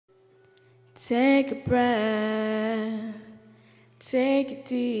Take a breath, take it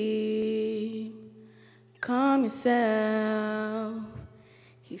deep, calm yourself.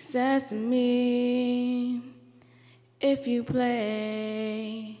 He says to me, if you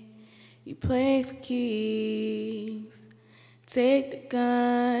play for keeps. Take the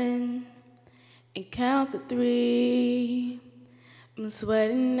gun and count to 3. I'm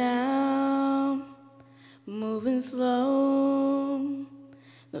sweating now, moving slow.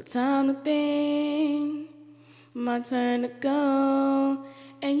 No time to think, my turn to go.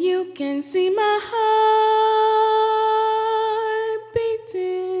 And you can see my heart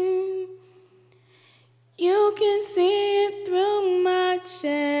beating. You can see it through my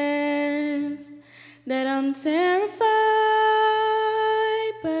chest that I'm terrified,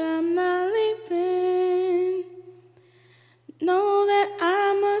 but I'm not leaving. Know that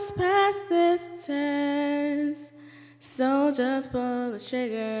I must pass this test, so just pull the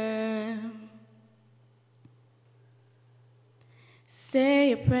trigger.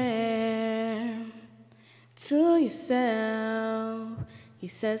 Say a prayer to yourself. He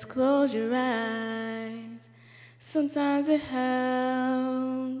says close your eyes, sometimes it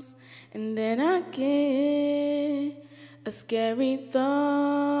helps. And then I get a scary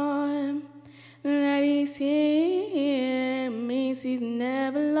thought that he's here means he's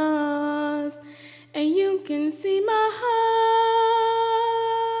never lost. And you can see my heart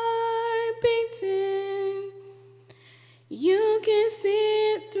beating. You can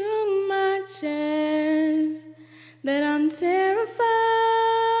see it through my chest that I'm terrified,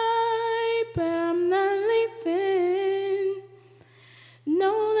 but I'm not leaving.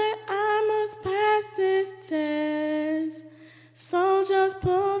 Know that I must pass this test, so just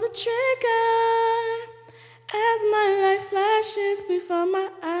pull the trigger. As my life flashes before my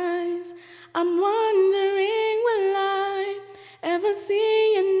eyes, I'm wondering, will I ever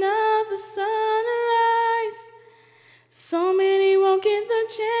see another sunrise? So many won't get the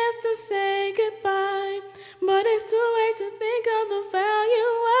chance to say goodbye, but it's too late to think of the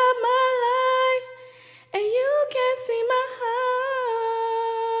value of my life. And you can see my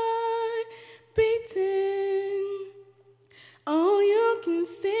heart beating. Oh, you can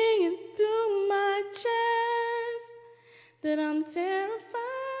see it through my chest that I'm terrified.